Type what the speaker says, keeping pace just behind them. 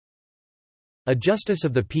A Justice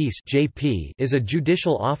of the Peace (JP) is a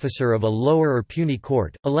judicial officer of a lower or puisne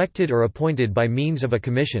court, elected or appointed by means of a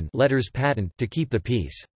commission letters patent to keep the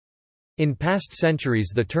peace. In past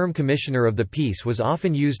centuries the term Commissioner of the Peace was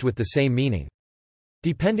often used with the same meaning.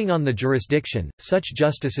 Depending on the jurisdiction, such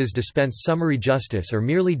justices dispense summary justice or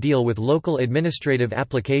merely deal with local administrative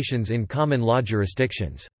applications in common law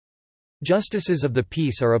jurisdictions. Justices of the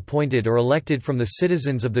peace are appointed or elected from the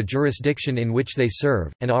citizens of the jurisdiction in which they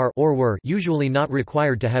serve, and are or were usually not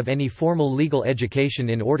required to have any formal legal education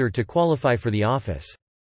in order to qualify for the office.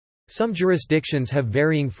 Some jurisdictions have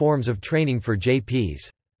varying forms of training for JPs.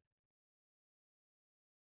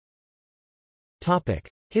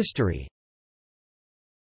 History.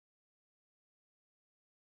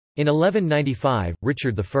 In 1195,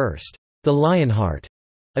 Richard I, the Lionheart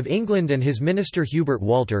of England, and his minister Hubert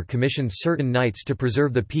Walter commissioned certain knights to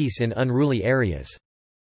preserve the peace in unruly areas.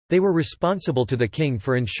 They were responsible to the king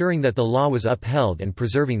for ensuring that the law was upheld and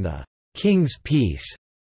preserving the king's peace.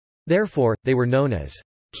 Therefore, they were known as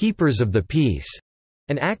keepers of the peace.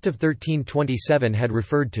 An Act of 1327 had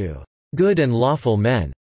referred to good and lawful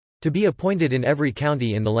men to be appointed in every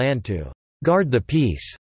county in the land to guard the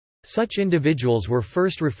peace. Such individuals were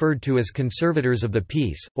first referred to as conservators of the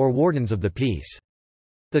peace, or wardens of the peace.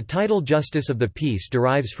 The title Justice of the Peace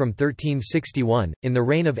derives from 1361, in the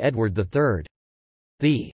reign of Edward III.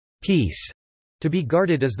 The peace to be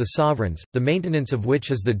guarded is the sovereign's, the maintenance of which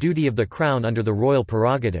is the duty of the Crown under the royal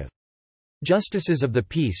prerogative. Justices of the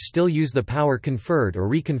peace still use the power conferred or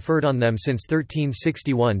reconferred on them since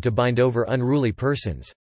 1361 to bind over unruly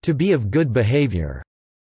persons, to be of good behavior.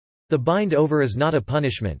 The bind over is not a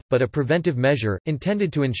punishment, but a preventive measure,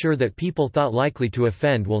 intended to ensure that people thought likely to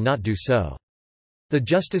offend will not do so. The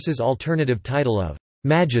justice's alternative title of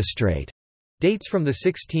magistrate dates from the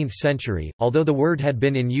 16th century, although the word had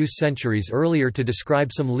been in use centuries earlier to describe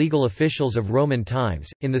some legal officials of Roman times.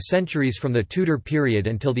 In the centuries from the Tudor period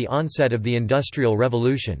until the onset of the Industrial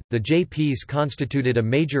Revolution, the JPs constituted a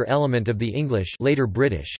major element of the English, later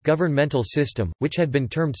British, governmental system, which had been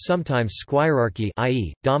termed sometimes squirearchy,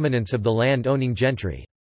 i.e., dominance of the land-owning gentry.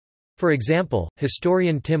 For example,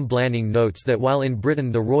 historian Tim Blanning notes that while in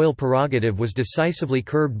Britain the royal prerogative was decisively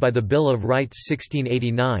curbed by the Bill of Rights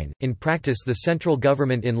 1689, in practice the central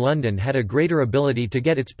government in London had a greater ability to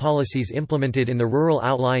get its policies implemented in the rural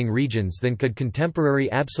outlying regions than could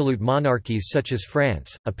contemporary absolute monarchies such as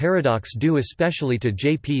France, a paradox due especially to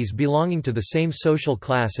JPs belonging to the same social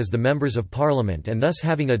class as the members of parliament and thus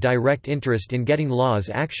having a direct interest in getting laws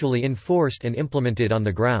actually enforced and implemented on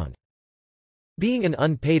the ground. Being an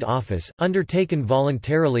unpaid office, undertaken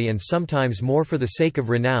voluntarily and sometimes more for the sake of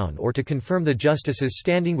renown or to confirm the justice's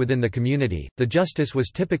standing within the community, the justice was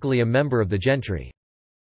typically a member of the gentry.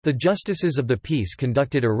 The justices of the peace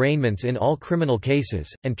conducted arraignments in all criminal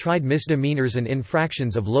cases, and tried misdemeanors and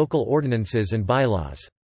infractions of local ordinances and bylaws.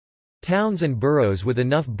 Towns and boroughs with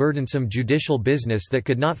enough burdensome judicial business that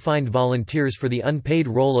could not find volunteers for the unpaid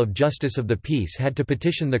role of Justice of the Peace had to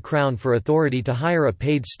petition the Crown for authority to hire a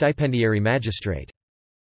paid stipendiary magistrate.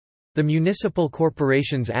 The Municipal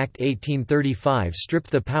Corporations Act 1835 stripped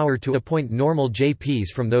the power to appoint normal JPs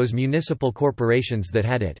from those municipal corporations that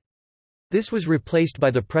had it. This was replaced by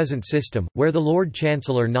the present system, where the Lord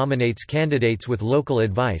Chancellor nominates candidates with local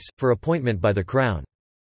advice, for appointment by the Crown.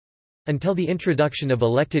 Until the introduction of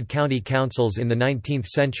elected county councils in the 19th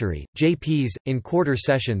century, JPs, in quarter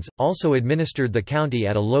sessions, also administered the county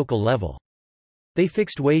at a local level. They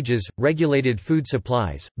fixed wages, regulated food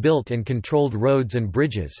supplies, built and controlled roads and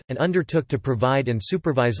bridges, and undertook to provide and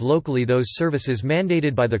supervise locally those services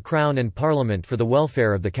mandated by the Crown and Parliament for the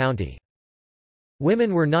welfare of the county.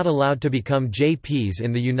 Women were not allowed to become JPs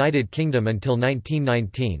in the United Kingdom until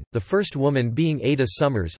 1919, the first woman being Ada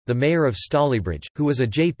Summers, the mayor of Stalybridge, who was a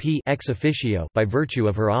JP ex officio by virtue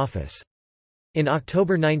of her office. In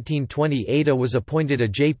October 1920 Ada was appointed a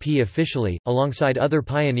JP officially, alongside other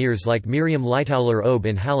pioneers like Miriam Lightowler Obe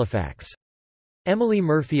in Halifax. Emily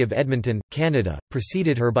Murphy of Edmonton, Canada,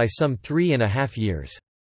 preceded her by some 3.5 years.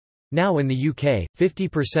 Now in the UK,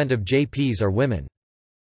 50% of JPs are women.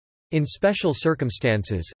 In special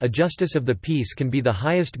circumstances, a Justice of the Peace can be the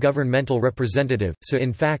highest governmental representative, so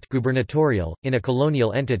in fact gubernatorial, in a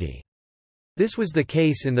colonial entity. This was the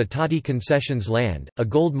case in the Tati Concessions land, a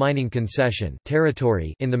gold mining concession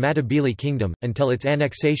territory in the Matabele Kingdom, until its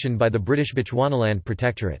annexation by the British Bechuanaland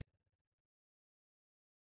Protectorate.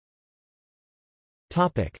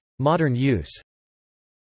 Modern use.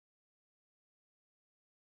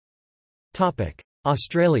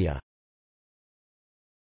 Australia.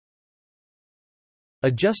 A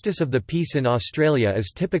justice of the peace in Australia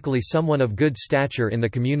is typically someone of good stature in the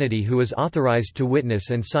community who is authorised to witness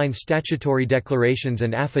and sign statutory declarations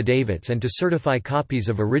and affidavits and to certify copies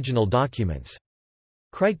of original documents.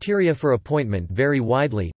 Criteria for appointment vary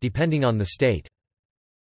widely, depending on the state.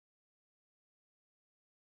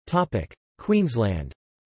 Queensland.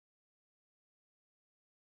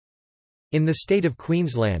 In the state of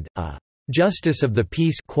Queensland, a Justice of the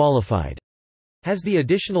Peace qualified has the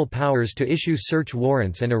additional powers to issue search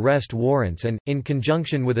warrants and arrest warrants and, in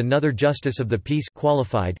conjunction with another Justice of the Peace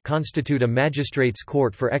qualified, constitute a magistrate's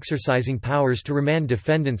court for exercising powers to remand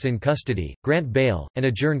defendants in custody, grant bail, and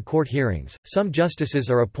adjourn court hearings. Some justices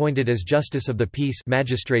are appointed as Justice of the Peace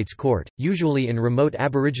magistrate's court, usually in remote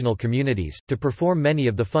Aboriginal communities, to perform many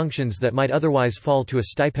of the functions that might otherwise fall to a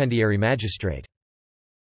stipendiary magistrate.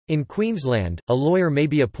 In Queensland, a lawyer may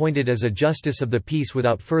be appointed as a Justice of the Peace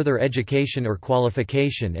without further education or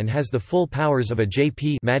qualification and has the full powers of a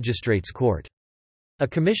JP magistrate's court. A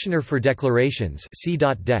Commissioner for Declarations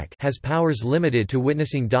has powers limited to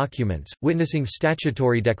witnessing documents, witnessing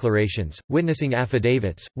statutory declarations, witnessing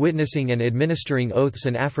affidavits, witnessing and administering oaths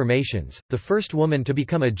and affirmations. The first woman to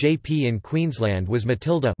become a JP in Queensland was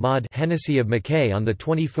Matilda Maud Hennessy of Mackay on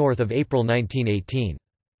 24 April 1918.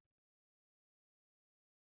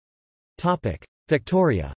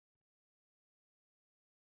 Victoria.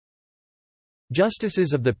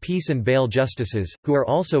 Justices of the Peace and Bail Justices, who are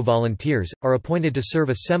also volunteers, are appointed to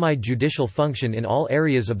serve a semi-judicial function in all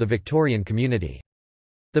areas of the Victorian community.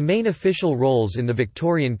 The main official roles in the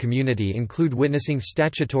Victorian community include witnessing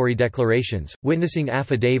statutory declarations, witnessing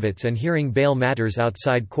affidavits and hearing bail matters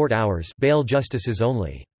outside court hours, bail justices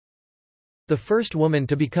only. The first woman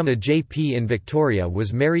to become a JP in Victoria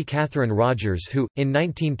was Mary Catherine Rogers who, in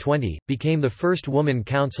 1920, became the first woman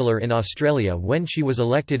councillor in Australia when she was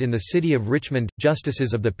elected in the City of Richmond.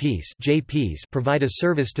 Justices of the Peace (JPs) provide a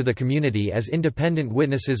service to the community as independent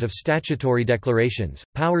witnesses of statutory declarations,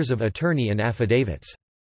 powers of attorney and affidavits.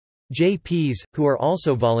 JPs, who are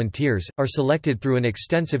also volunteers, are selected through an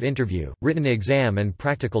extensive interview, written exam and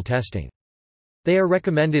practical testing. They are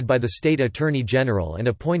recommended by the State Attorney General and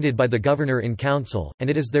appointed by the Governor-in-Council, and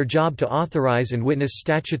it is their job to authorise and witness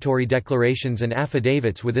statutory declarations and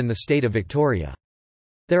affidavits within the state of Victoria.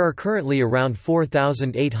 There are currently around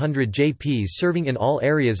 4,800 JPs serving in all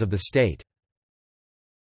areas of the state.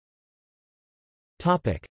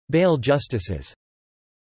 Bail justices.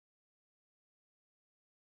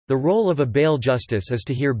 The role of a bail justice is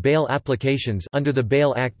to hear bail applications under the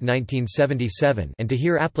Bail Act 1977 and to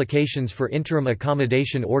hear applications for interim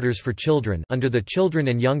accommodation orders for children under the Children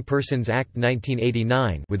and Young Persons Act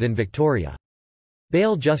 1989 within Victoria.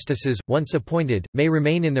 Bail justices, once appointed, may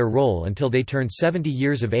remain in their role until they turn 70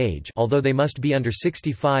 years of age, although they must be under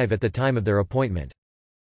 65 at the time of their appointment.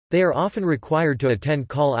 They are often required to attend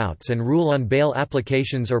call-outs and rule on bail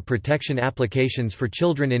applications or protection applications for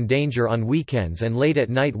children in danger on weekends and late at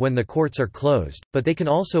night when the courts are closed, but they can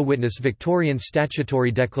also witness Victorian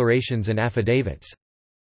statutory declarations and affidavits.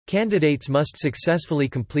 Candidates must successfully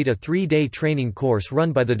complete a 3-day training course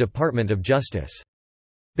run by the Department of Justice.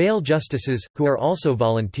 Bail justices, who are also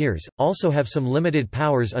volunteers, also have some limited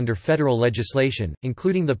powers under federal legislation,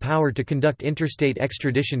 including the power to conduct interstate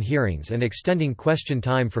extradition hearings and extending question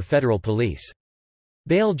time for federal police.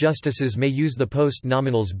 Bail justices may use the post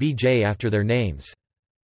nominals BJ after their names.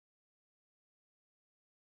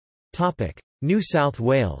 New South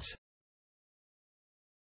Wales.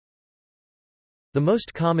 The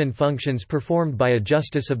most common functions performed by a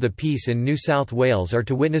Justice of the Peace in New South Wales are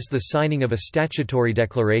to witness the signing of a statutory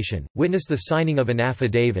declaration, witness the signing of an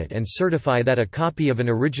affidavit and certify that a copy of an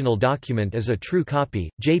original document is a true copy.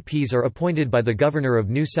 JPs are appointed by the Governor of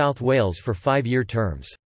New South Wales for 5-year terms.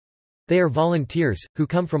 They are volunteers, who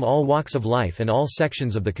come from all walks of life and all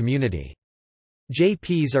sections of the community.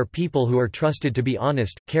 JPs are people who are trusted to be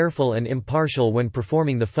honest, careful and impartial when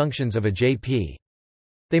performing the functions of a JP.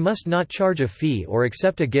 They must not charge a fee or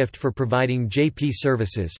accept a gift for providing JP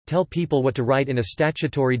services, tell people what to write in a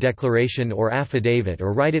statutory declaration or affidavit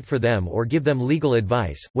or write it for them or give them legal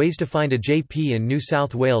advice. Ways to find a JP in New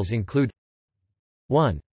South Wales include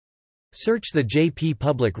 1. Search the JP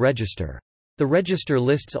Public Register. The register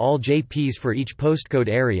lists all JPs for each postcode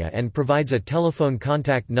area and provides a telephone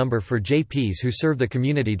contact number for JPs who serve the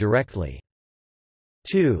community directly.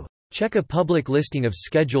 2. Check a public listing of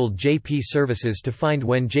scheduled JP services to find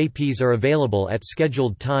when JPs are available at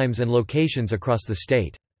scheduled times and locations across the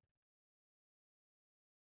state.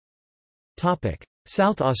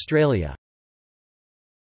 South Australia.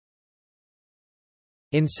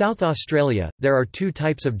 In South Australia, there are 2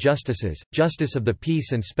 types of justices, Justice of the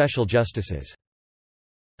Peace and Special Justices.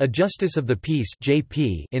 A Justice of the Peace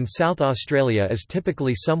 (JP) in South Australia is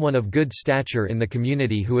typically someone of good stature in the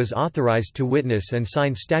community who is authorised to witness and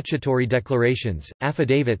sign statutory declarations,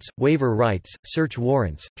 affidavits, waiver rights, search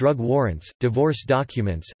warrants, drug warrants, divorce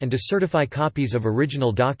documents, and to certify copies of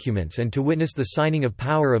original documents and to witness the signing of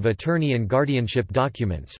power of attorney and guardianship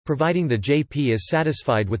documents, providing the JP is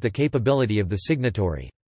satisfied with the capability of the signatory.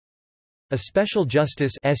 A Special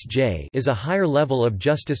Justice (SJ) is a higher level of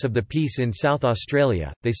Justice of the Peace in South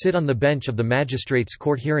Australia. They sit on the bench of the Magistrates'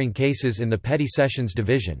 Court hearing cases in the Petty Sessions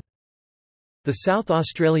Division. The South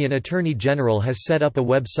Australian Attorney-General has set up a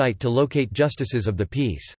website to locate Justices of the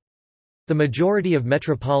Peace. The majority of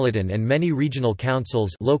metropolitan and many regional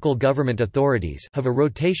councils, local government authorities, have a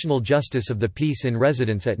rotational Justice of the Peace in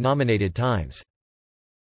residence at nominated times.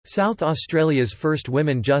 South Australia's first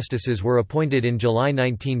women justices were appointed in July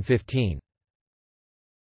 1915.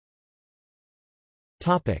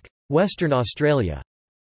 Western Australia.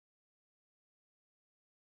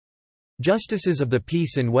 Justices of the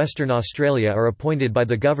Peace in Western Australia are appointed by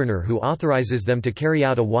the Governor, who authorises them to carry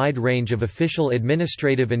out a wide range of official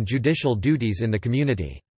administrative and judicial duties in the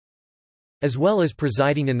community. As well as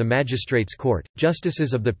presiding in the Magistrates' Court,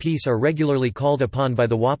 Justices of the Peace are regularly called upon by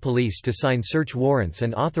the WA Police to sign search warrants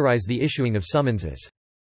and authorise the issuing of summonses.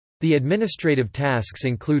 The administrative tasks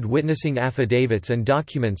include witnessing affidavits and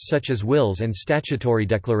documents such as wills and statutory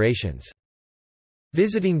declarations.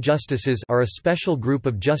 Visiting Justices are a special group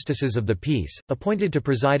of Justices of the Peace, appointed to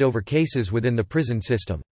preside over cases within the prison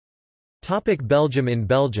system. Belgium. In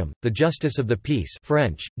Belgium, the Justice of the Peace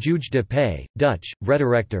French, Juge de Paix, Dutch,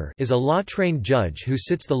 Vrederechter is a law-trained judge who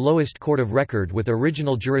sits the lowest court of record with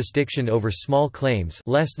original jurisdiction over small claims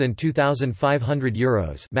less than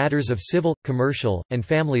 €2,500 matters of civil, commercial, and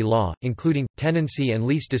family law, including, tenancy and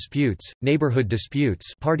lease disputes, neighbourhood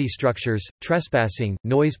disputes, party structures, trespassing,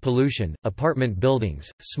 noise pollution, apartment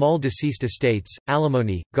buildings, small deceased estates,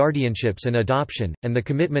 alimony, guardianships and adoption, and the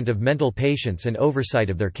commitment of mental patients and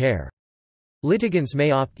oversight of their care. Litigants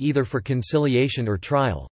may opt either for conciliation or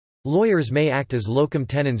trial. Lawyers may act as locum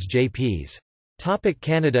tenens JPs.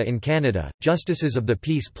 Canada. In Canada, Justices of the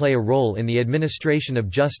Peace play a role in the administration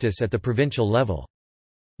of justice at the provincial level.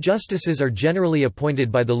 Justices are generally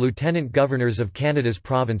appointed by the Lieutenant Governors of Canada's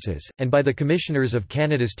provinces, and by the Commissioners of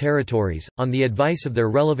Canada's territories, on the advice of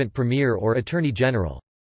their relevant Premier or Attorney General.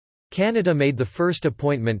 Canada made the first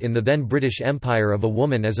appointment in the then British Empire of a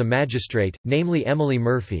woman as a magistrate, namely Emily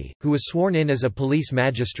Murphy, who was sworn in as a police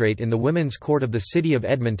magistrate in the Women's Court of the City of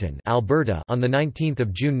Edmonton, Alberta, on 19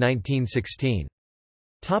 June 1916.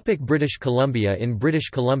 British Columbia. In British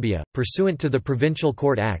Columbia, pursuant to the Provincial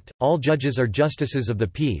Court Act, all judges are Justices of the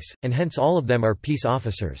Peace, and hence all of them are peace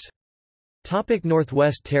officers.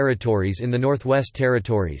 Northwest Territories. In the Northwest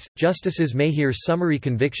Territories, justices may hear summary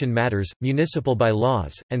conviction matters, municipal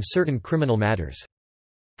by-laws, and certain criminal matters.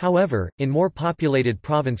 However, in more populated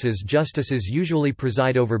provinces, justices usually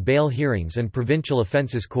preside over bail hearings and provincial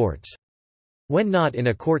offences courts. When not in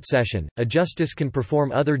a court session, a justice can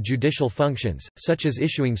perform other judicial functions, such as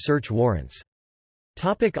issuing search warrants.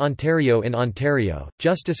 Ontario. In Ontario,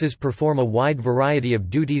 justices perform a wide variety of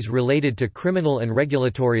duties related to criminal and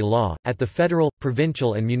regulatory law, at the federal,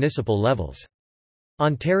 provincial and municipal levels.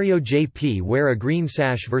 Ontario JP wear a green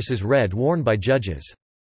sash versus red worn by judges.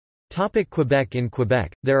 Quebec. In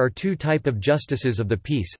Quebec, there are two types of Justices of the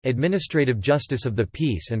Peace, Administrative Justice of the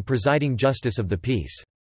Peace and Presiding Justice of the Peace.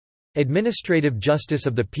 Administrative Justice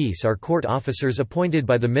of the Peace are court officers appointed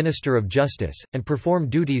by the Minister of Justice, and perform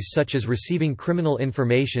duties such as receiving criminal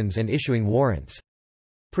informations and issuing warrants.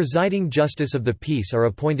 Presiding Justice of the Peace are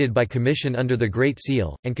appointed by commission under the Great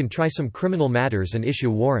Seal, and can try some criminal matters and issue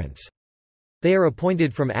warrants. They are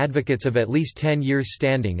appointed from advocates of at least 10 years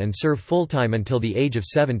standing and serve full-time until the age of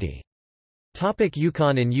 70.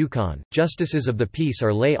 Yukon. In Yukon, Justices of the Peace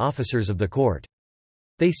are lay officers of the court.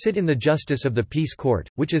 They sit in the Justice of the Peace Court,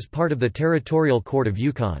 which is part of the Territorial Court of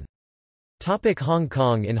Yukon. Hong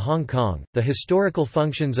Kong. In Hong Kong, the historical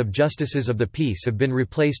functions of Justices of the Peace have been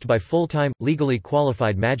replaced by full-time, legally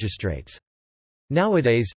qualified magistrates.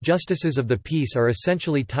 Nowadays, Justices of the Peace are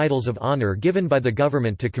essentially titles of honor given by the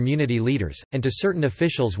government to community leaders, and to certain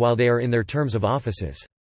officials while they are in their terms of offices.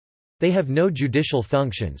 They have no judicial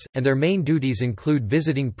functions, and their main duties include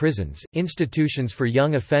visiting prisons, institutions for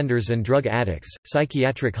young offenders and drug addicts,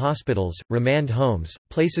 psychiatric hospitals, remand homes,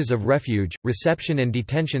 places of refuge, reception and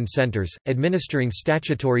detention centers, administering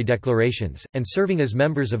statutory declarations, and serving as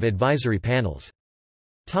members of advisory panels.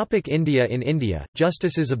 India. In India,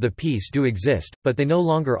 Justices of the Peace do exist, but they no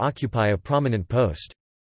longer occupy a prominent post.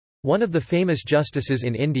 One of the famous justices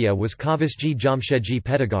in India was Kavasji Jamshedji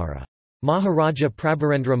Pettigara. Maharaja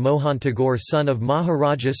Prabharendra Mohan Tagore, son of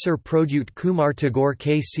Maharaja Sir Produt Kumar Tagore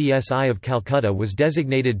KCSI of Calcutta, was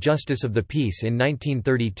designated Justice of the Peace in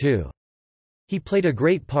 1932. He played a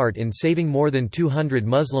great part in saving more than 200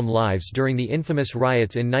 Muslim lives during the infamous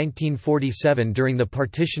riots in 1947 during the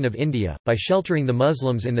partition of India, by sheltering the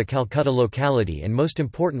Muslims in the Calcutta locality and most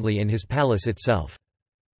importantly in his palace itself.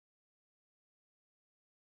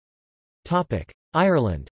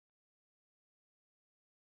 Ireland.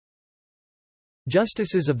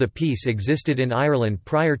 Justices of the Peace existed in Ireland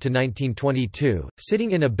prior to 1922, sitting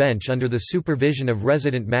in a bench under the supervision of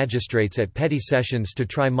resident magistrates at petty sessions to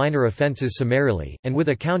try minor offences summarily, and with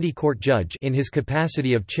a county court judge in his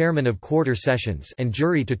capacity of chairman of quarter sessions and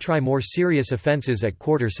jury to try more serious offences at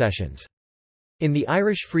quarter sessions. In the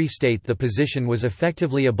Irish Free State the position was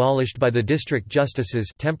effectively abolished by the District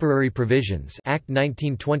Justices Temporary Provisions Act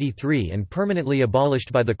 1923 and permanently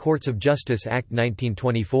abolished by the Courts of Justice Act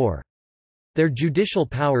 1924. Their judicial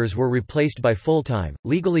powers were replaced by full-time,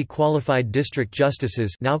 legally qualified district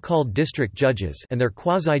justices, now called district judges, and their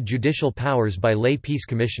quasi-judicial powers by lay peace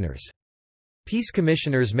commissioners. Peace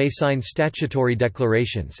commissioners may sign statutory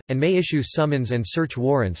declarations, and may issue summons and search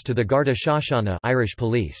warrants to the Garda Síochána Irish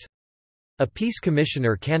police. A peace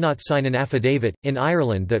commissioner cannot sign an affidavit. In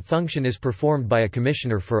Ireland that function is performed by a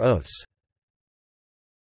commissioner for oaths.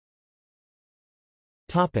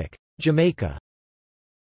 Jamaica.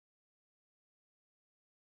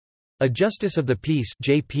 A Justice of the Peace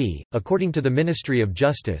 (JP), according to the Ministry of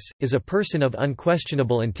Justice, is a person of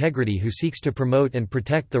unquestionable integrity who seeks to promote and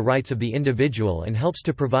protect the rights of the individual and helps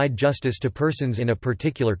to provide justice to persons in a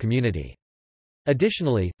particular community.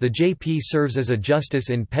 Additionally, the JP serves as a justice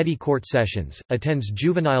in petty court sessions, attends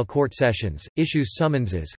juvenile court sessions, issues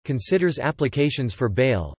summonses, considers applications for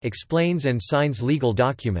bail, explains and signs legal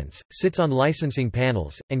documents, sits on licensing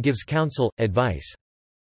panels, and gives counsel, advice.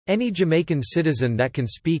 Any Jamaican citizen that can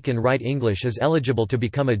speak and write English is eligible to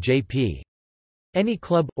become a JP. Any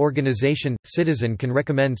club, organization, citizen can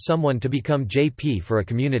recommend someone to become JP for a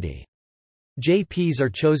community. JPs are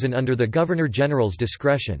chosen under the Governor-General's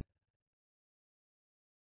discretion.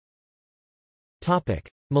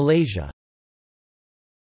 Malaysia.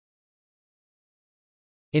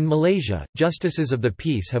 In Malaysia, justices of the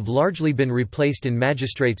peace have largely been replaced in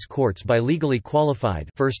magistrates' courts by legally qualified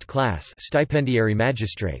first-class stipendiary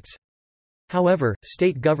magistrates. However,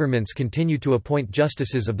 state governments continue to appoint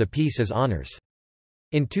justices of the peace as honours.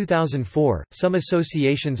 In 2004, some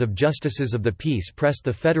associations of justices of the peace pressed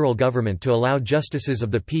the federal government to allow justices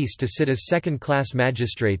of the peace to sit as second-class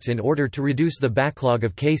magistrates in order to reduce the backlog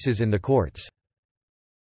of cases in the courts.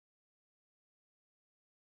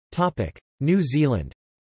 New Zealand.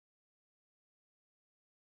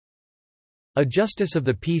 A Justice of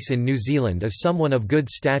the Peace in New Zealand is someone of good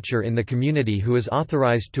stature in the community who is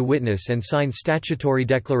authorised to witness and sign statutory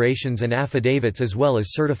declarations and affidavits as well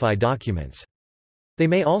as certify documents. They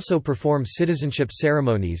may also perform citizenship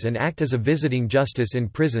ceremonies and act as a visiting justice in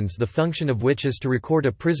prisons, the function of which is to record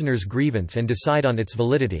a prisoner's grievance and decide on its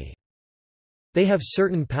validity. They have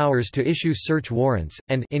certain powers to issue search warrants,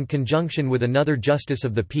 and in conjunction with another Justice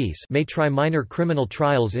of the Peace may try minor criminal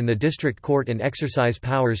trials in the district court and exercise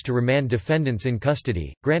powers to remand defendants in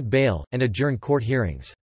custody, grant bail, and adjourn court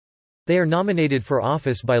hearings. They are nominated for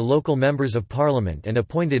office by local members of parliament and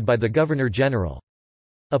appointed by the Governor-General.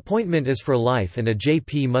 Appointment is for life and a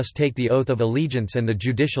JP must take the oath of allegiance and the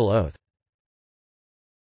judicial oath.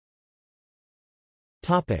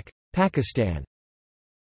 Pakistan.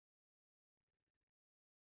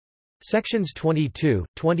 Sections 22,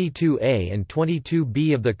 22A and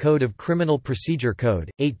 22B of the Code of Criminal Procedure Code,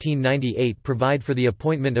 1898 provide for the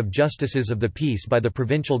appointment of justices of the peace by the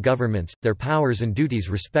provincial governments, their powers and duties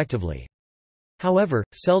respectively. However,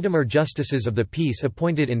 seldom are justices of the peace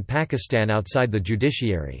appointed in Pakistan outside the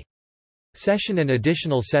judiciary. Session and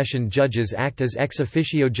additional session judges act as ex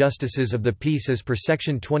officio justices of the peace as per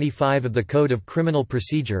Section 25 of the Code of Criminal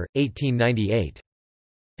Procedure, 1898.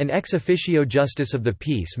 An ex officio justice of the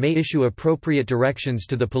peace may issue appropriate directions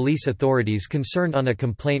to the police authorities concerned on a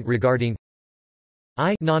complaint regarding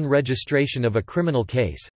I. Non-registration of a criminal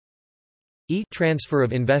case, e. Transfer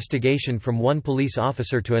of investigation from one police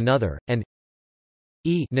officer to another, and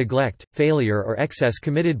e. Neglect, failure or excess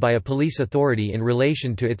committed by a police authority in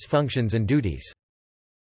relation to its functions and duties.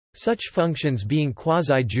 Such functions being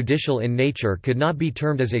quasi-judicial in nature could not be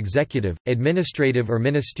termed as executive, administrative or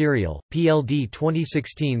ministerial. PLD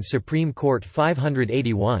 2016 Supreme Court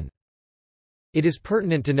 581. It is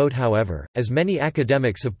pertinent to note however, as many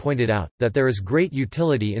academics have pointed out, that there is great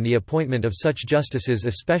utility in the appointment of such justices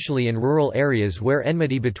especially in rural areas where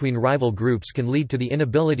enmity between rival groups can lead to the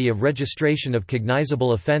inability of registration of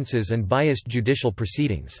cognizable offences and biased judicial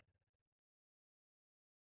proceedings.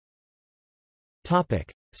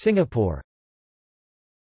 Singapore.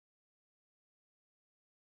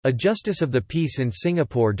 A Justice of the Peace in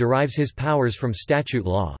Singapore derives his powers from statute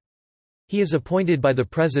law. He is appointed by the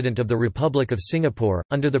President of the Republic of Singapore,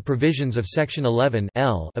 under the provisions of Section 11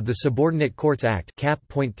 L of the Subordinate Courts Act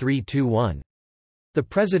Cap.321. The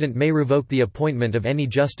President may revoke the appointment of any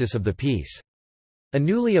Justice of the Peace. A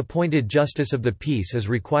newly appointed Justice of the Peace is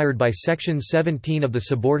required by Section 17 of the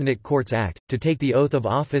Subordinate Courts Act, to take the oath of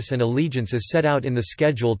office and allegiance as set out in the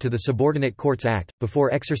schedule to the Subordinate Courts Act,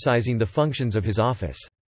 before exercising the functions of his office.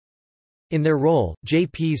 In their role,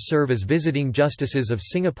 JPs serve as visiting justices of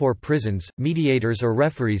Singapore prisons, mediators or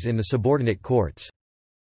referees in the subordinate courts.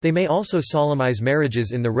 They may also solemnize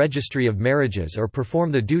marriages in the registry of marriages or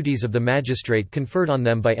perform the duties of the magistrate conferred on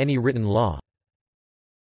them by any written law.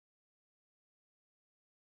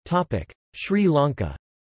 Sri Lanka.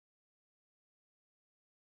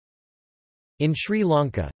 In Sri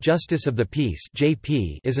Lanka, Justice of the Peace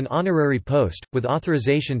 (JP) is an honorary post, with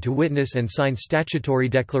authorization to witness and sign statutory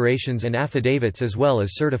declarations and affidavits as well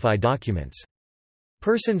as certify documents.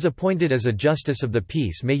 Persons appointed as a Justice of the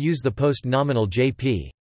Peace may use the post nominal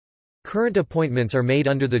JP. Current appointments are made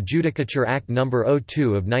under the Judicature Act No.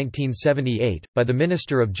 02 of 1978, by the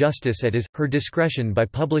Minister of Justice at his/her discretion by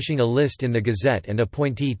publishing a list in the Gazette and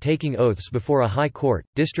appointee taking oaths before a High Court,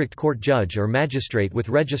 District Court judge or magistrate with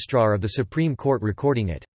Registrar of the Supreme Court recording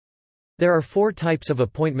it. There are 4 types of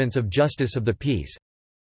appointments of Justice of the Peace: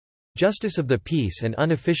 Justice of the Peace and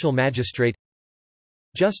Unofficial Magistrate,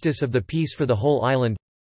 Justice of the Peace for the whole island,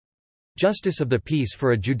 Justice of the Peace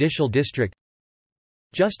for a judicial district.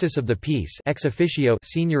 Justice of the Peace ex officio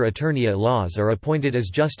senior attorney-at-laws are appointed as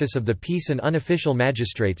Justice of the Peace and unofficial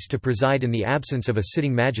magistrates to preside in the absence of a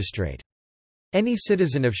sitting magistrate. Any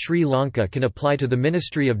citizen of Sri Lanka can apply to the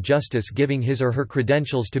Ministry of Justice giving his or her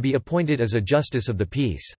credentials to be appointed as a Justice of the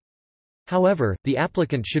Peace. However, the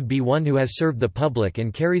applicant should be one who has served the public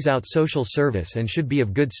and carries out social service and should be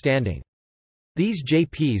of good standing. These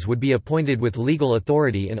JPs would be appointed with legal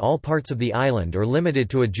authority in all parts of the island or limited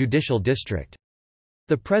to a judicial district.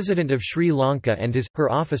 The President of Sri Lanka and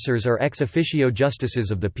his/her officers are ex officio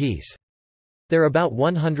Justices of the Peace. There are about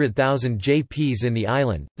 100,000 JPs in the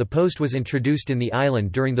island. The post was introduced in the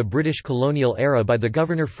island during the British colonial era by the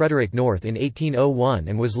Governor Frederick North in 1801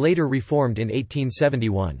 and was later reformed in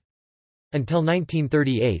 1871. Until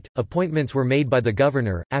 1938, appointments were made by the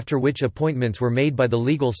Governor, after which appointments were made by the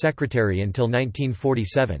Legal Secretary until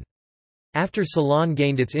 1947. After Ceylon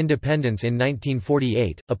gained its independence in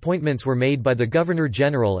 1948, appointments were made by the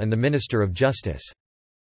Governor-General and the Minister of Justice.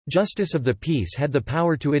 Justice of the Peace had the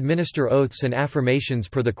power to administer oaths and affirmations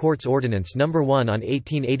per the Court's Ordinance No. 1 on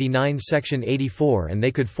 1889 Section 84, and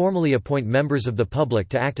they could formally appoint members of the public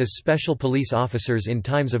to act as special police officers in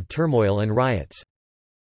times of turmoil and riots.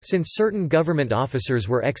 Since certain government officers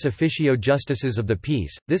were ex officio Justices of the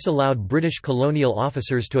Peace, this allowed British colonial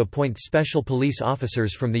officers to appoint special police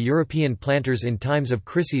officers from the European planters in times of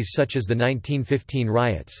crises such as the 1915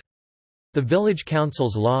 riots. The Village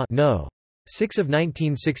Council's Law No. 6 of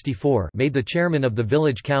 1964 made the chairman of the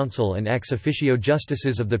Village Council and ex officio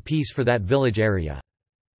Justices of the Peace for that village area.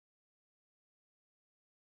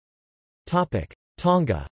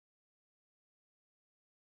 Tonga.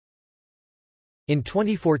 In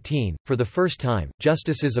 2014, for the first time,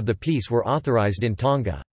 Justices of the Peace were authorised in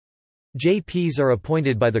Tonga. JPs are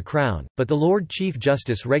appointed by the Crown, but the Lord Chief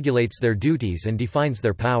Justice regulates their duties and defines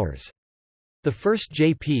their powers. The first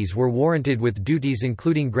JPs were warranted with duties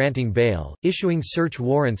including granting bail, issuing search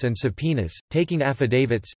warrants and subpoenas, taking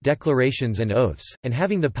affidavits, declarations and oaths, and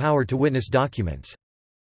having the power to witness documents.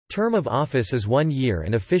 Term of office is 1 year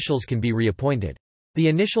and officials can be reappointed. The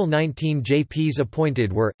initial 19 JPs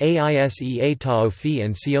appointed were, Aisea Taofi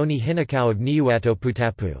and Sioni Hinakau of Niuato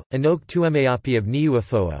Putapu, Anok Tuemeapi of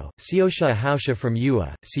Niuafoo, Siosha Ahausha from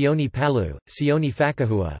Ua, Sioni Palu, Sioni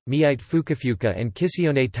Fakahua, Miite Fukafuka and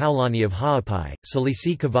Kisione Taulani of Haapai,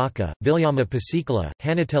 Salisi Kavaka, Vilyama Pasikala,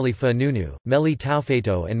 Hanateli Fanunu, Meli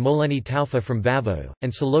Taufeto and Moleni Taufa from Vavo,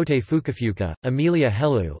 and Salote Fukafuka, Amelia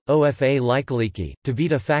Helu, Ofa Laikaliki,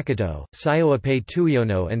 Tavita Fakato, Sioape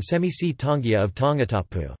Tuiono and Semisi Tongia of Tonga.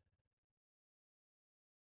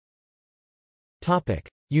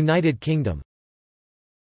 United Kingdom.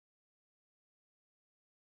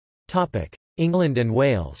 England and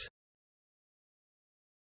Wales.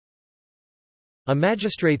 A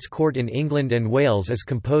magistrates' court in England and Wales is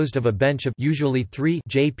composed of a bench of usually 3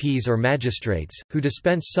 JPs or magistrates, who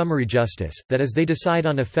dispense summary justice, that is they decide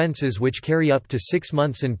on offences which carry up to 6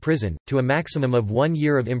 months in prison, to a maximum of 1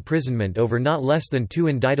 year of imprisonment over not less than 2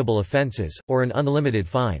 indictable offences, or an unlimited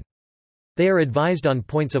fine. They are advised on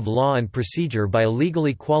points of law and procedure by a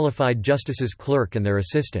legally qualified justice's clerk and their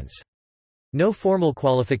assistants. No formal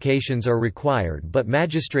qualifications are required, but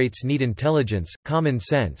magistrates need intelligence, common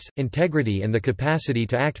sense, integrity and the capacity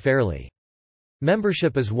to act fairly.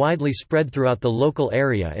 Membership is widely spread throughout the local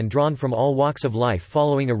area and drawn from all walks of life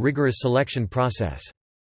following a rigorous selection process.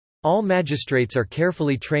 All magistrates are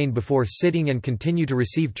carefully trained before sitting and continue to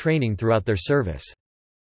receive training throughout their service.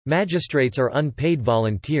 Magistrates are unpaid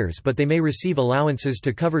volunteers, but they may receive allowances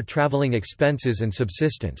to cover traveling expenses and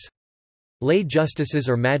subsistence. Lay justices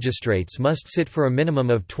or magistrates must sit for a minimum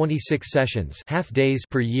of 26 sessions half-days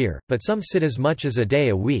per year, but some sit as much as a day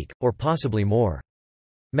a week, or possibly more.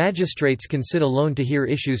 Magistrates can sit alone to hear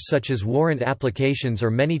issues such as warrant applications or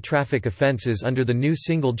many traffic offences under the new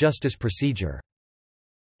single justice procedure.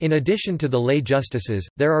 In addition to the lay justices,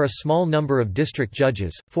 there are a small number of district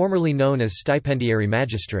judges, formerly known as stipendiary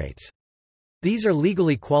magistrates. These are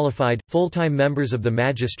legally qualified, full-time members of the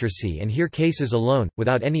magistracy and hear cases alone,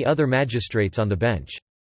 without any other magistrates on the bench.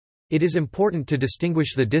 It is important to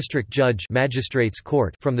distinguish the district judge magistrates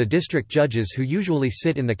court from the district judges who usually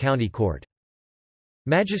sit in the county court.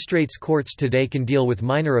 Magistrates' courts today can deal with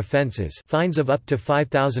minor offences, fines of up to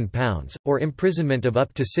 £5,000, or imprisonment of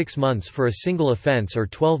up to 6 months for a single offence or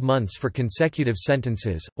 12 months for consecutive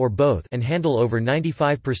sentences, or both, and handle over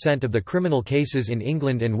 95% of the criminal cases in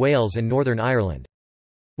England and Wales and Northern Ireland.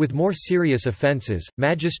 With more serious offences,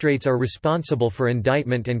 magistrates are responsible for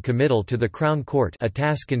indictment and committal to the Crown Court, a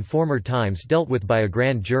task in former times dealt with by a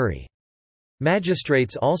grand jury.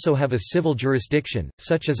 Magistrates also have a civil jurisdiction,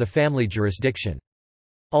 such as a family jurisdiction.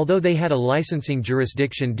 Although they had a licensing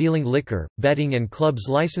jurisdiction dealing liquor, betting and clubs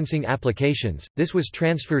licensing applications, this was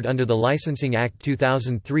transferred under the Licensing Act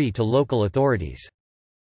 2003 to local authorities.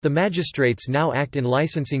 The magistrates now act in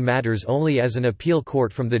licensing matters only as an appeal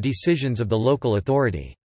court from the decisions of the local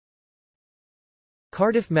authority.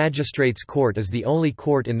 Cardiff Magistrates Court is the only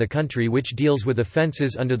court in the country which deals with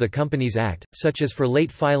offences under the Companies Act, such as for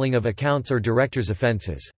late filing of accounts or directors'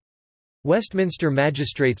 offences. Westminster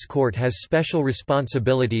Magistrates Court has special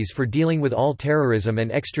responsibilities for dealing with all terrorism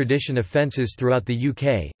and extradition offences throughout the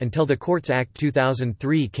UK. Until the Courts Act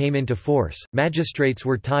 2003 came into force, magistrates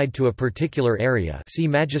were tied to a particular area. See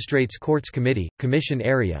Magistrates Courts Committee, Commission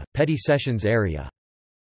Area, Petty Sessions Area.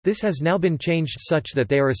 This has now been changed such that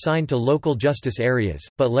they are assigned to local justice areas,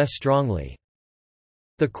 but less strongly.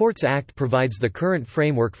 The Courts Act provides the current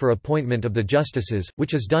framework for appointment of the justices,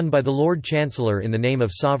 which is done by the Lord Chancellor in the name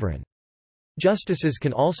of Sovereign. Justices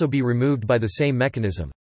can also be removed by the same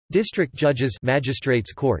mechanism. District judges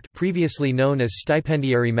Magistrates Court, previously known as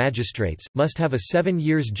stipendiary magistrates, must have a 7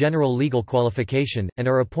 years general legal qualification, and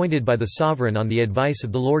are appointed by the Sovereign on the advice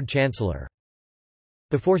of the Lord Chancellor.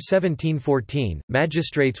 Before 1714,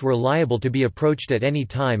 magistrates were liable to be approached at any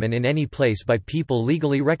time and in any place by people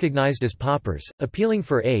legally recognized as paupers, appealing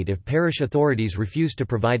for aid if parish authorities refused to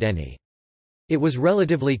provide any. It was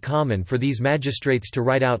relatively common for these magistrates to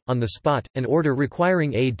write out, on the spot, an order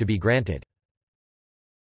requiring aid to be granted.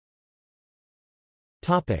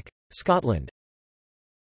 Scotland.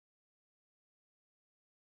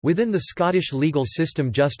 Within the Scottish legal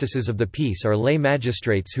system, justices of the peace are lay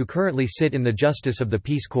magistrates who currently sit in the Justice of the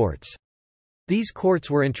Peace courts. These courts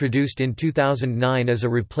were introduced in 2009 as a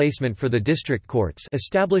replacement for the district courts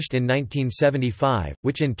established in 1975,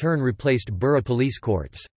 which in turn replaced borough police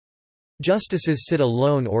courts. Justices sit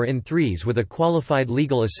alone or in threes with a qualified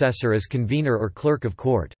legal assessor as convener or clerk of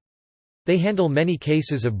court. They handle many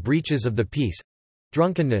cases of breaches of the peace,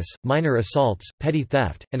 drunkenness, minor assaults, petty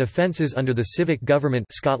theft, and offences under the Civic Government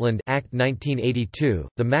Scotland Act 1982.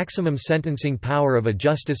 The maximum sentencing power of a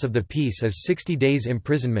justice of the peace is 60 days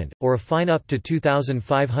imprisonment, or a fine up to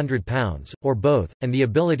 £2,500, or both, and the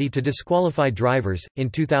ability to disqualify drivers. In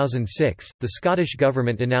 2006, the Scottish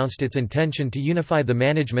Government announced its intention to unify the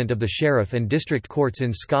management of the sheriff and district courts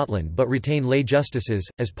in Scotland but retain lay justices,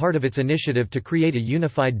 as part of its initiative to create a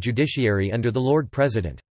unified judiciary under the Lord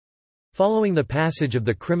President. Following the passage of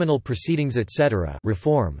the Criminal Proceedings etc.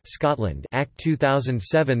 Reform Scotland Act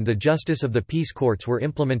 2007, the Justice of the Peace Courts were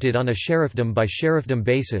implemented on a sheriffdom by sheriffdom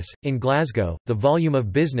basis. In Glasgow, the volume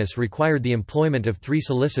of business required the employment of 3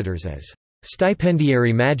 solicitors as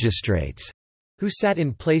stipendiary magistrates, who sat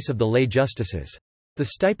in place of the lay justices. The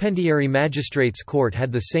stipendiary magistrates' court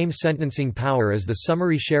had the same sentencing power as the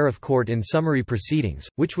summary sheriff court in summary proceedings,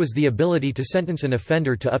 which was the ability to sentence an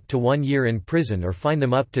offender to up to 1 year in prison or fine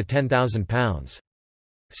them up to £10,000.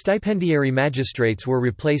 Stipendiary magistrates were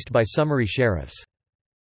replaced by summary sheriffs.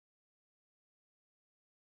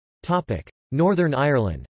 Northern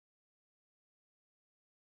Ireland.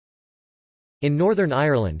 In Northern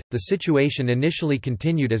Ireland, the situation initially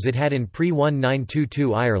continued as it had in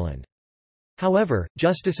pre-1922 Ireland. However,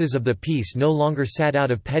 justices of the peace no longer sat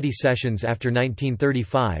out of petty sessions after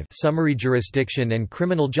 1935 Summary Jurisdiction and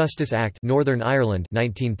Criminal Justice Act Northern Ireland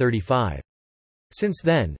 1935. Since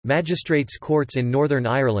then, magistrates' courts in Northern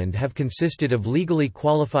Ireland have consisted of legally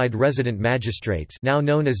qualified resident magistrates, now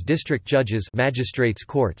known as district judges, magistrates'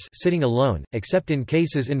 courts, sitting alone, except in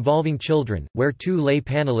cases involving children, where 2 lay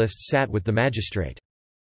panelists sat with the magistrate.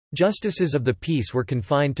 Justices of the peace were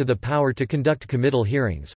confined to the power to conduct committal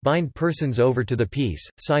hearings, bind persons over to the peace,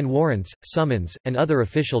 sign warrants, summons, and other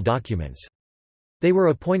official documents. They were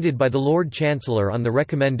appointed by the Lord Chancellor on the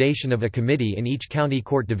recommendation of a committee in each county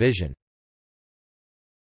court division.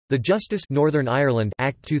 The Justice Northern Ireland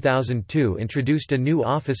Act 2002 introduced a new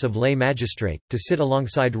office of lay magistrate, to sit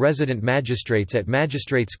alongside resident magistrates at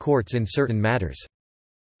magistrates' courts in certain matters.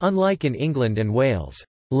 Unlike in England and Wales,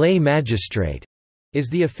 lay magistrate is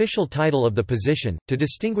the official title of the position, to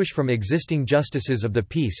distinguish from existing justices of the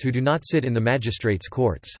peace who do not sit in the magistrates'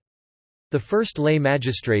 courts. The first lay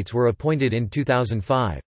magistrates were appointed in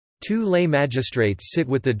 2005. 2 lay magistrates sit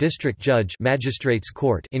with the district judge magistrates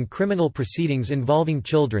court in criminal proceedings involving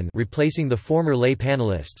children, replacing the former lay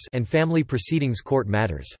panelists, and family proceedings court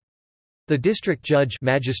matters. The district judge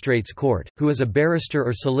magistrates court, who is a barrister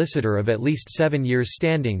or solicitor of at least 7 years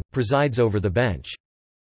standing, presides over the bench.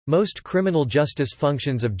 Most criminal justice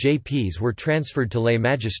functions of JPs were transferred to lay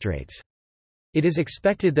magistrates. It is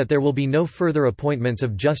expected that there will be no further appointments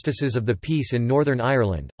of justices of the peace in Northern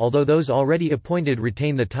Ireland, although those already appointed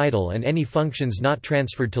retain the title and any functions not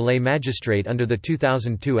transferred to lay magistrate under the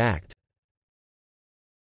 2002 Act.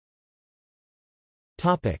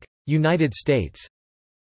 United States.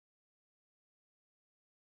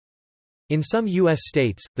 In some U.S.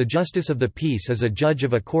 states, the justice of the peace is a judge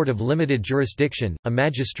of a court of limited jurisdiction, a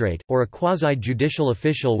magistrate, or a quasi-judicial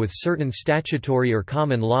official with certain statutory or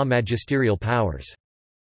common law magisterial powers.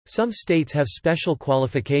 Some states have special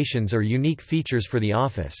qualifications or unique features for the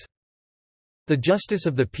office. The justice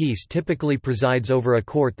of the peace typically presides over a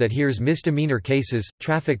court that hears misdemeanor cases,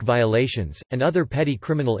 traffic violations, and other petty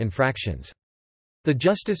criminal infractions. The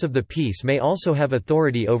justice of the peace may also have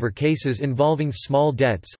authority over cases involving small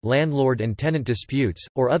debts, landlord and tenant disputes,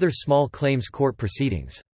 or other small claims court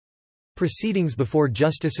proceedings. Proceedings before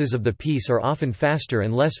justices of the peace are often faster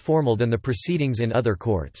and less formal than the proceedings in other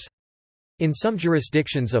courts. In some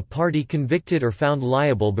jurisdictions, a party convicted or found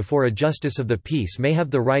liable before a justice of the peace may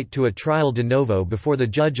have the right to a trial de novo before the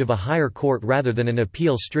judge of a higher court rather than an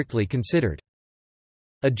appeal strictly considered.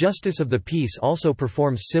 A justice of the peace also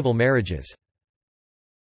performs civil marriages.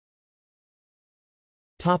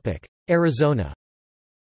 Arizona.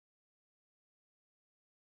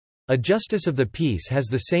 A justice of the peace has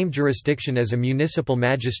the same jurisdiction as a municipal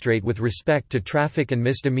magistrate with respect to traffic and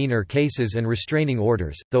misdemeanor cases and restraining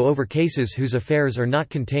orders, though over cases whose affairs are not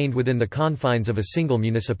contained within the confines of a single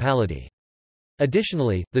municipality.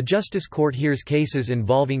 Additionally, the Justice Court hears cases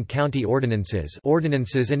involving county ordinances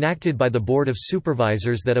enacted by the Board of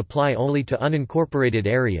Supervisors that apply only to unincorporated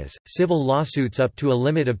areas, civil lawsuits up to a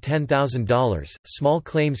limit of $10,000, small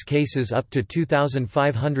claims cases up to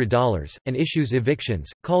 $2,500, and issues evictions,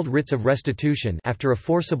 called writs of restitution, after a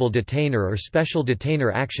forcible detainer or special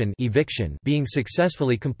detainer action eviction being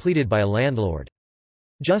successfully completed by a landlord.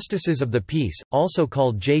 Justices of the peace, also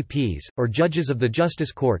called JPs, or judges of the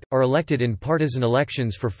Justice Court, are elected in partisan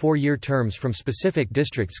elections for 4-year terms from specific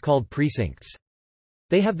districts called precincts.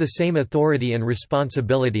 They have the same authority and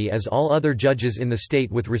responsibility as all other judges in the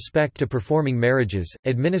state with respect to performing marriages,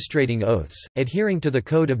 administrating oaths, adhering to the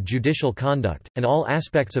Code of Judicial Conduct, and all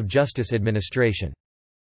aspects of justice administration.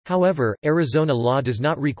 However, Arizona law does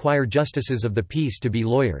not require justices of the peace to be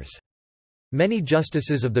lawyers. Many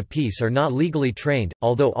justices of the peace are not legally trained,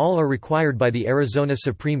 although all are required by the Arizona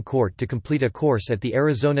Supreme Court to complete a course at the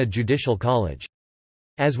Arizona Judicial College.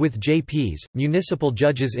 As with JPs, municipal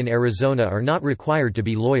judges in Arizona are not required to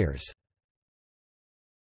be lawyers.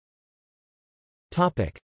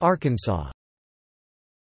 Arkansas.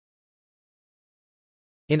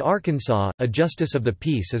 In Arkansas, a justice of the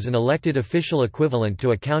peace is an elected official equivalent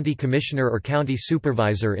to a county commissioner or county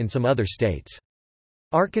supervisor in some other states.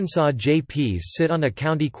 Arkansas JPs sit on a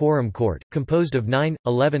county quorum court, composed of 9,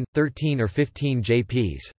 11, 13 or 15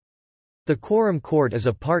 JPs. The quorum court is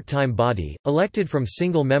a part-time body, elected from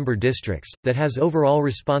single-member districts, that has overall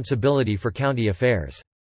responsibility for county affairs.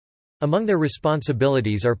 Among their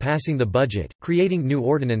responsibilities are passing the budget, creating new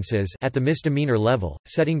ordinances at the misdemeanor level,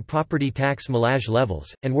 setting property tax millage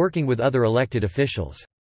levels, and working with other elected officials.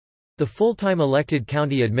 The full-time elected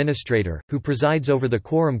county administrator, who presides over the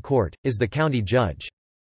quorum court, is the county judge.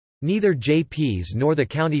 Neither JPs nor the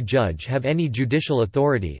county judge have any judicial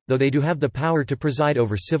authority, though they do have the power to preside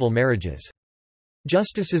over civil marriages.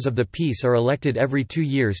 Justices of the peace are elected every 2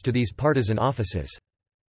 years to these partisan offices.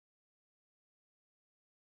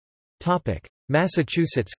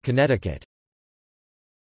 Massachusetts, Connecticut.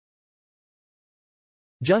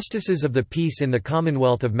 Justices of the peace in the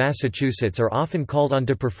Commonwealth of Massachusetts are often called on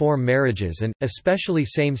to perform marriages and, especially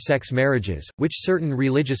same-sex marriages, which certain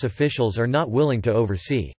religious officials are not willing to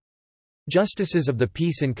oversee. Justices of the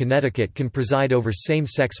peace in Connecticut can preside over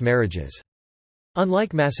same-sex marriages.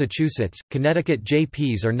 Unlike Massachusetts, Connecticut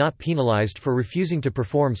JPs are not penalized for refusing to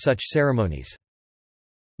perform such ceremonies.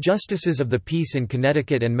 Justices of the peace in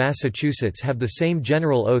Connecticut and Massachusetts have the same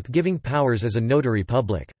general oath-giving powers as a notary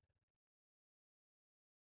public.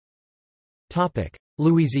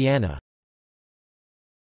 Louisiana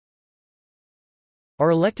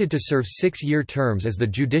are elected to serve 6-year terms as the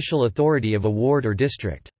judicial authority of a ward or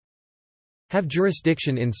district. Have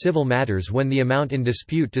jurisdiction in civil matters when the amount in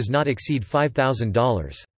dispute does not exceed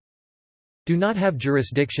 $5,000. Do not have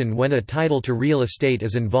jurisdiction when a title to real estate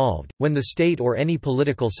is involved, when the state or any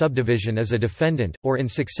political subdivision is a defendant, or in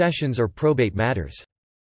successions or probate matters.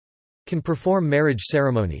 Can perform marriage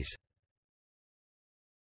ceremonies.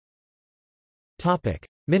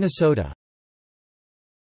 Minnesota.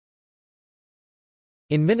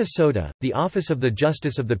 In Minnesota, the office of the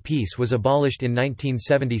Justice of the Peace was abolished in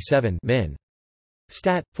 1977 Min.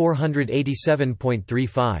 Stat.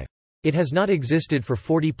 487.35. It has not existed for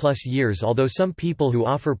 40-plus years, although some people who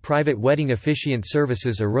offer private wedding officiant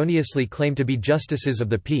services erroneously claim to be justices of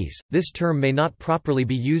the peace. This term may not properly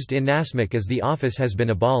be used in NASMIC as the office has been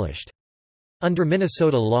abolished. Under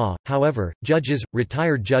Minnesota law, however, judges,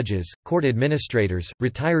 retired judges, court administrators,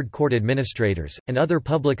 retired court administrators, and other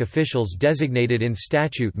public officials designated in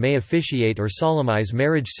statute may officiate or solemnize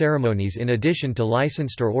marriage ceremonies in addition to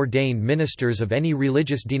licensed or ordained ministers of any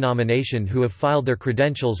religious denomination who have filed their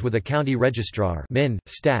credentials with a county registrar. Min.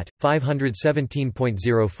 Stat.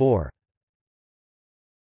 517.04.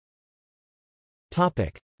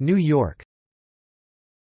 New York.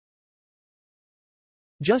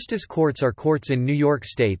 Justice courts are courts in New York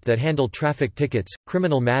State that handle traffic tickets,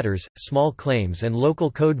 criminal matters, small claims and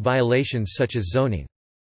local code violations such as zoning.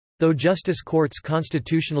 Though justice courts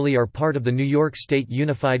constitutionally are part of the New York State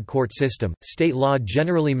Unified Court System, state law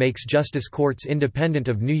generally makes justice courts independent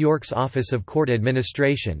of New York's Office of Court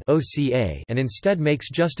Administration (OCA) and instead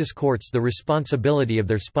makes justice courts the responsibility of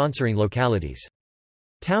their sponsoring localities.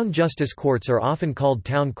 Town justice courts are often called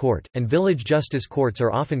town court, and village justice courts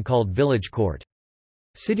are often called village court.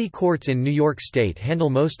 City courts in New York State handle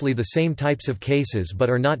mostly the same types of cases but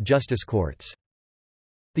are not justice courts.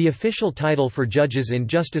 The official title for judges in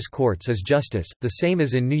justice courts is justice, the same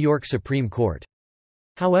as in New York Supreme Court.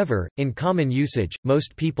 However, in common usage,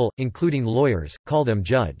 most people, including lawyers, call them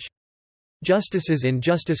judge. Justices in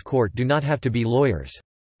justice court do not have to be lawyers.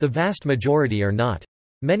 The vast majority are not.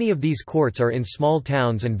 Many of these courts are in small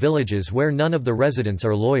towns and villages where none of the residents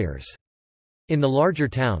are lawyers. In the larger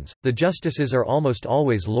towns, the justices are almost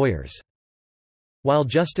always lawyers. While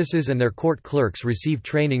justices and their court clerks receive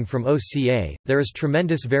training from OCA, there is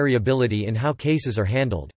tremendous variability in how cases are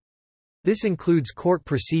handled. This includes court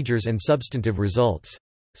procedures and substantive results.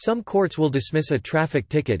 Some courts will dismiss a traffic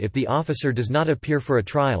ticket if the officer does not appear for a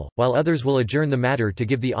trial, while others will adjourn the matter to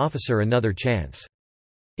give the officer another chance.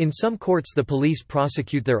 In some courts the police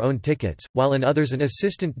prosecute their own tickets, while in others an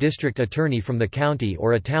assistant district attorney from the county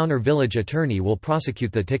or a town or village attorney will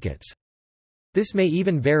prosecute the tickets. This may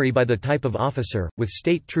even vary by the type of officer, with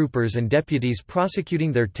state troopers and deputies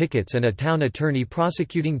prosecuting their tickets and a town attorney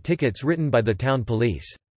prosecuting tickets written by the town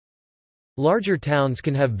police. Larger towns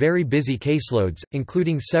can have very busy caseloads,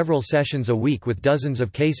 including several sessions a week with dozens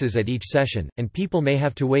of cases at each session, and people may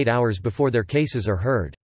have to wait hours before their cases are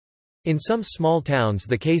heard. In some small towns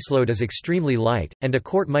the caseload is extremely light, and a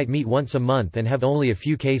court might meet once a month and have only a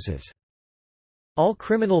few cases. All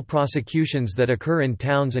criminal prosecutions that occur in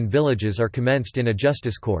towns and villages are commenced in a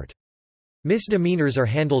justice court. Misdemeanors are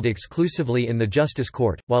handled exclusively in the justice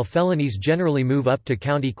court, while felonies generally move up to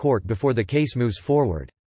county court before the case moves forward.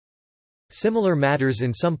 Similar matters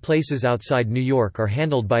in some places outside New York are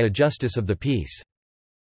handled by a justice of the peace.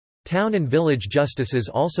 Town and village justices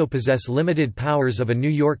also possess limited powers of a New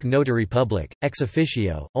York notary public, ex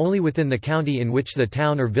officio, only within the county in which the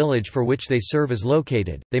town or village for which they serve is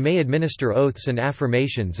located. They may administer oaths and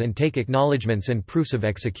affirmations and take acknowledgments and proofs of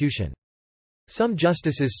execution. Some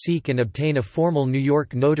justices seek and obtain a formal New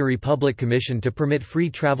York notary public commission to permit free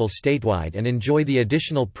travel statewide and enjoy the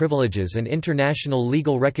additional privileges and international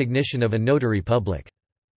legal recognition of a notary public.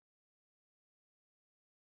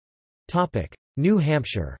 New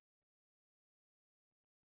Hampshire.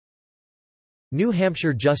 New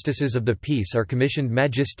Hampshire Justices of the Peace are commissioned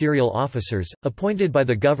magisterial officers, appointed by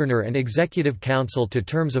the Governor and Executive Council to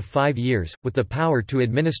terms of 5 years, with the power to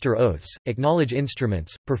administer oaths, acknowledge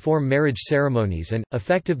instruments, perform marriage ceremonies and,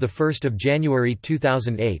 effective 1 January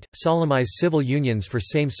 2008, solemnize civil unions for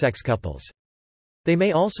same-sex couples. They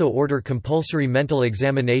may also order compulsory mental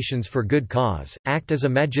examinations for good cause, act as a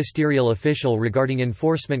magisterial official regarding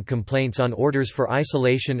enforcement complaints on orders for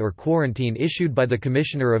isolation or quarantine issued by the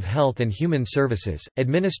Commissioner of Health and Human Services,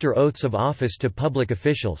 administer oaths of office to public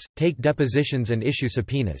officials, take depositions and issue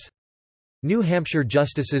subpoenas. New Hampshire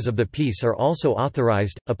Justices of the Peace are also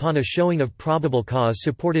authorized, upon a showing of probable cause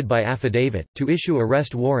supported by affidavit, to issue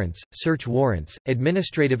arrest warrants, search warrants,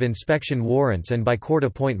 administrative inspection warrants and by court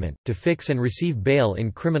appointment, to fix and receive bail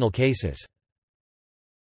in criminal cases.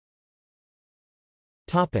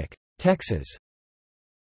 Texas.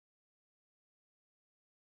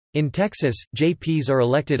 In Texas, JPs are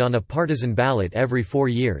elected on a partisan ballot every 4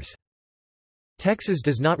 years. Texas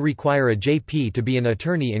does not require a JP to be an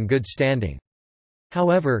attorney in good standing.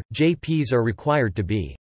 However, JPs are required to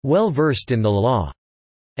be well-versed in the law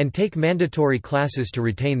and take mandatory classes to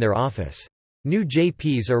retain their office. New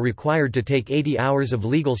JPs are required to take 80 hours of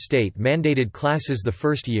legal state-mandated classes the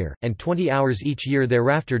first year, and 20 hours each year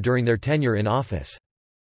thereafter during their tenure in office.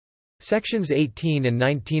 Sections 18 and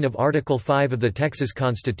 19 of Article 5 of the Texas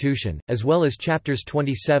Constitution, as well as Chapters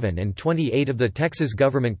 27 and 28 of the Texas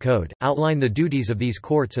Government Code, outline the duties of these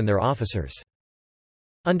courts and their officers.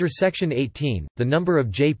 Under Section 18, the number of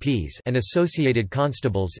JPs and associated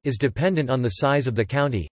constables is dependent on the size of the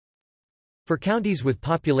county. For counties with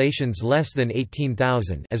populations less than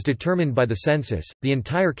 18,000 as determined by the census, the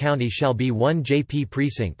entire county shall be one JP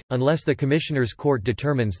precinct, unless the Commissioner's Court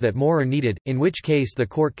determines that more are needed, in which case the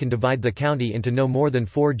court can divide the county into no more than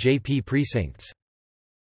 4 JP precincts.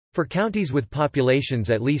 For counties with populations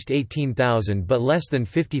at least 18,000 but less than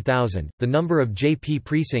 50,000, the number of JP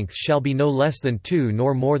precincts shall be no less than 2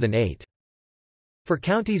 nor more than 8. For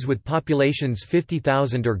counties with populations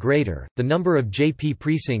 50,000 or greater, the number of JP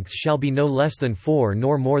precincts shall be no less than 4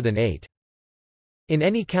 nor more than 8. In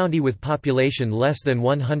any county with population less than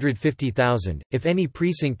 150,000, if any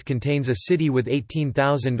precinct contains a city with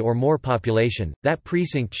 18,000 or more population, that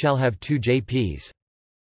precinct shall have 2 JPs.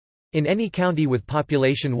 In any county with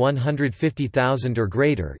population 150,000 or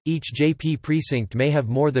greater, each JP precinct may have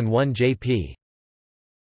more than 1 JP.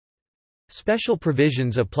 Special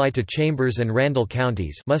provisions apply to Chambers and Randall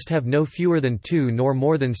counties must have no fewer than 2 nor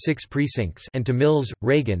more than 6 precincts and to Mills,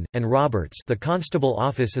 Reagan, and Roberts the constable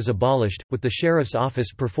office is abolished, with the sheriff's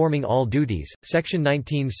office performing all duties. Section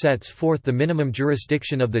 19 sets forth the minimum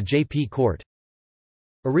jurisdiction of the JP court.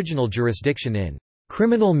 Original jurisdiction in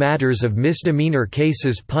criminal matters of misdemeanor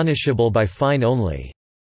cases punishable by fine only.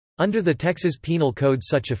 Under the Texas Penal Code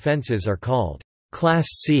such offenses are called Class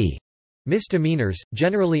C misdemeanors,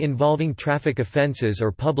 generally involving traffic offenses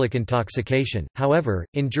or public intoxication. However,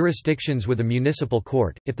 in jurisdictions with a municipal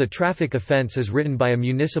court, if the traffic offense is written by a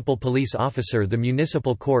municipal police officer, the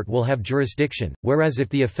municipal court will have jurisdiction, whereas if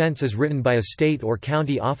the offense is written by a state or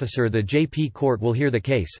county officer, the JP court will hear the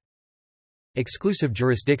case. Exclusive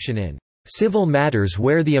jurisdiction in civil matters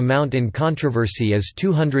where the amount in controversy is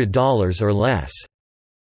 $200 or less,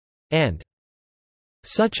 and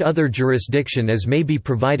such other jurisdiction as may be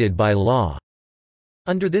provided by law.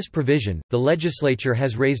 Under this provision, the legislature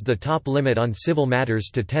has raised the top limit on civil matters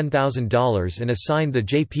to $10,000 and assigned the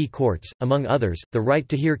JP courts, among others, the right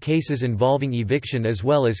to hear cases involving eviction as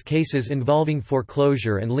well as cases involving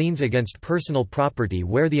foreclosure and liens against personal property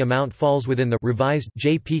where the amount falls within the revised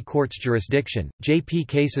JP court's jurisdiction. JP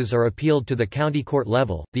cases are appealed to the county court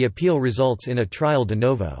level. The appeal results in a trial de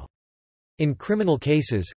novo. In criminal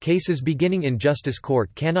cases, cases beginning in justice court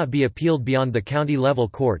cannot be appealed beyond the county-level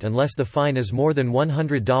court unless the fine is more than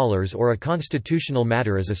 $100 or a constitutional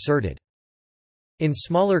matter is asserted. In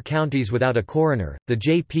smaller counties without a coroner, the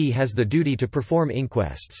JP has the duty to perform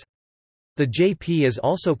inquests. The JP is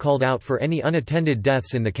also called out for any unattended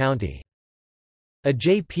deaths in the county. A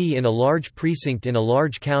JP in a large precinct in a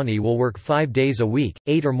large county will work 5 days a week,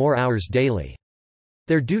 8 or more hours daily.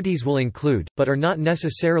 Their duties will include, but are not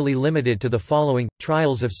necessarily limited to the following: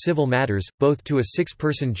 trials of civil matters, both to a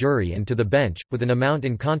 6-person jury and to the bench, with an amount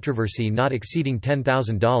in controversy not exceeding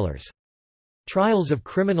 $10,000. Trials of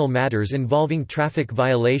criminal matters involving traffic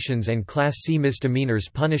violations and Class C misdemeanors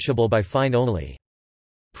punishable by fine only.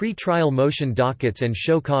 Pre-trial motion dockets and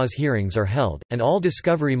show cause hearings are held, and all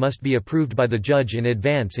discovery must be approved by the judge in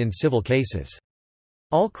advance in civil cases.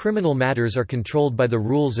 All criminal matters are controlled by the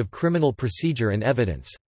rules of criminal procedure and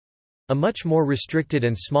evidence. A much more restricted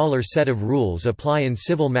and smaller set of rules apply in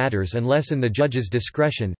civil matters unless in the judge's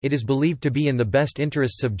discretion. It is believed to be in the best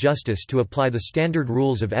interests of justice to apply the standard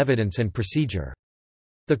rules of evidence and procedure.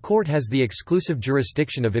 The court has the exclusive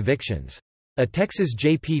jurisdiction of evictions. A Texas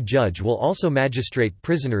JP judge will also magistrate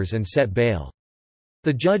prisoners and set bail.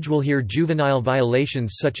 The judge will hear juvenile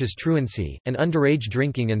violations such as truancy, and underage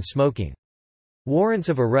drinking and smoking. Warrants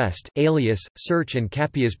of arrest, alias, search and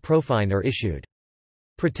capias profine are issued.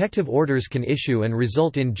 Protective orders can issue and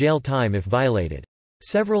result in jail time if violated.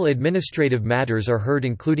 Several administrative matters are heard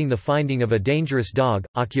including the finding of a dangerous dog,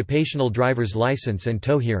 occupational driver's license and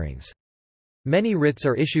tow hearings. Many writs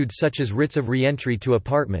are issued such as writs of re-entry to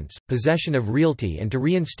apartments, possession of realty and to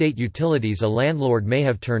reinstate utilities a landlord may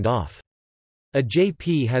have turned off. A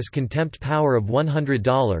JP has contempt power of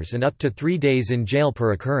 $100 and up to 3 days in jail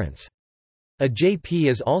per occurrence. A JP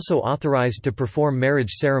is also authorized to perform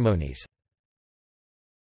marriage ceremonies.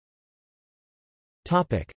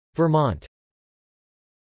 Vermont.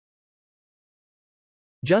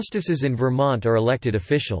 Justices in Vermont are elected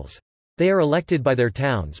officials. They are elected by their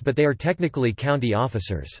towns, but they are technically county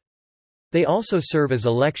officers. They also serve as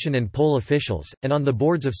election and poll officials, and on the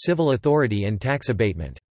boards of civil authority and tax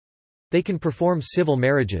abatement. They can perform civil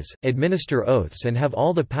marriages, administer oaths and have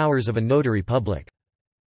all the powers of a notary public.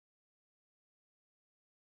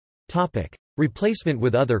 Replacement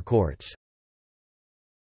with other courts.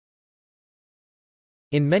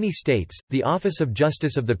 In many states, the office of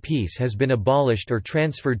Justice of the Peace has been abolished or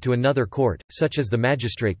transferred to another court, such as the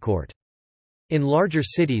magistrate court. In larger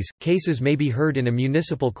cities, cases may be heard in a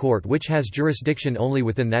municipal court which has jurisdiction only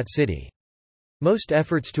within that city. Most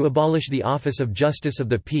efforts to abolish the office of Justice of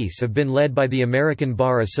the Peace have been led by the American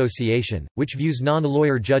Bar Association, which views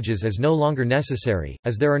non-lawyer judges as no longer necessary,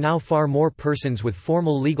 as there are now far more persons with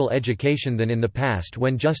formal legal education than in the past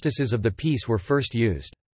when Justices of the Peace were first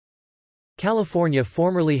used. California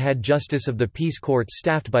formerly had Justice of the Peace courts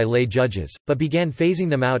staffed by lay judges, but began phasing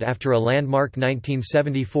them out after a landmark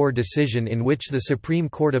 1974 decision in which the Supreme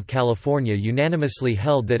Court of California unanimously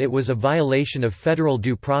held that it was a violation of federal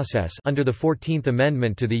due process under the 14th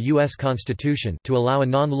Amendment to the U.S. Constitution to allow a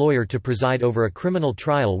non-lawyer to preside over a criminal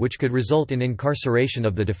trial which could result in incarceration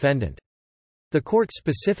of the defendant. The court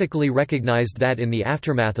specifically recognized that in the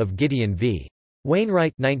aftermath of Gideon v.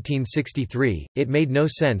 Wainwright 1963, it made no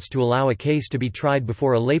sense to allow a case to be tried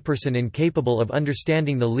before a layperson incapable of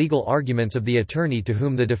understanding the legal arguments of the attorney to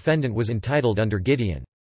whom the defendant was entitled under Gideon.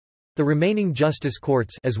 The remaining justice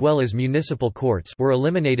courts as well as municipal courts were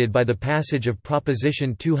eliminated by the passage of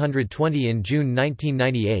Proposition 220 in June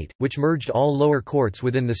 1998, which merged all lower courts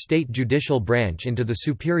within the state judicial branch into the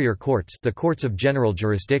superior courts, the courts of general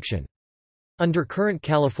jurisdiction. Under current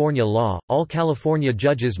California law, all California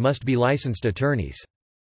judges must be licensed attorneys.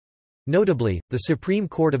 Notably, the Supreme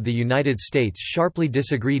Court of the United States sharply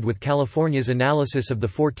disagreed with California's analysis of the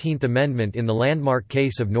 14th Amendment in the landmark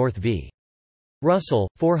case of North v. Russell,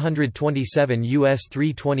 427 U.S.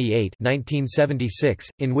 328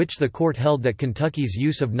 1976, in which the court held that Kentucky's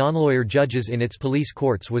use of non-lawyer judges in its police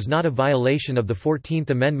courts was not a violation of the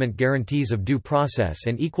 14th Amendment guarantees of due process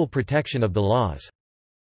and equal protection of the laws.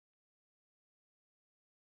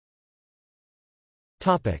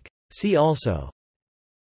 See also: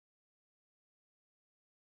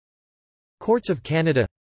 Courts of Canada,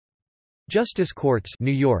 Justice Courts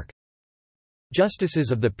New York, Justices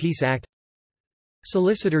of the Peace Act,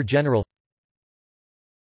 Solicitor General.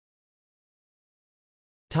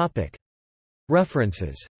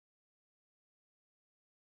 References.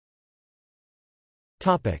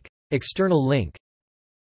 External link.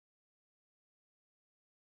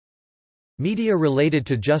 Media related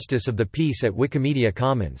to Justice of the Peace at Wikimedia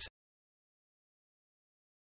Commons.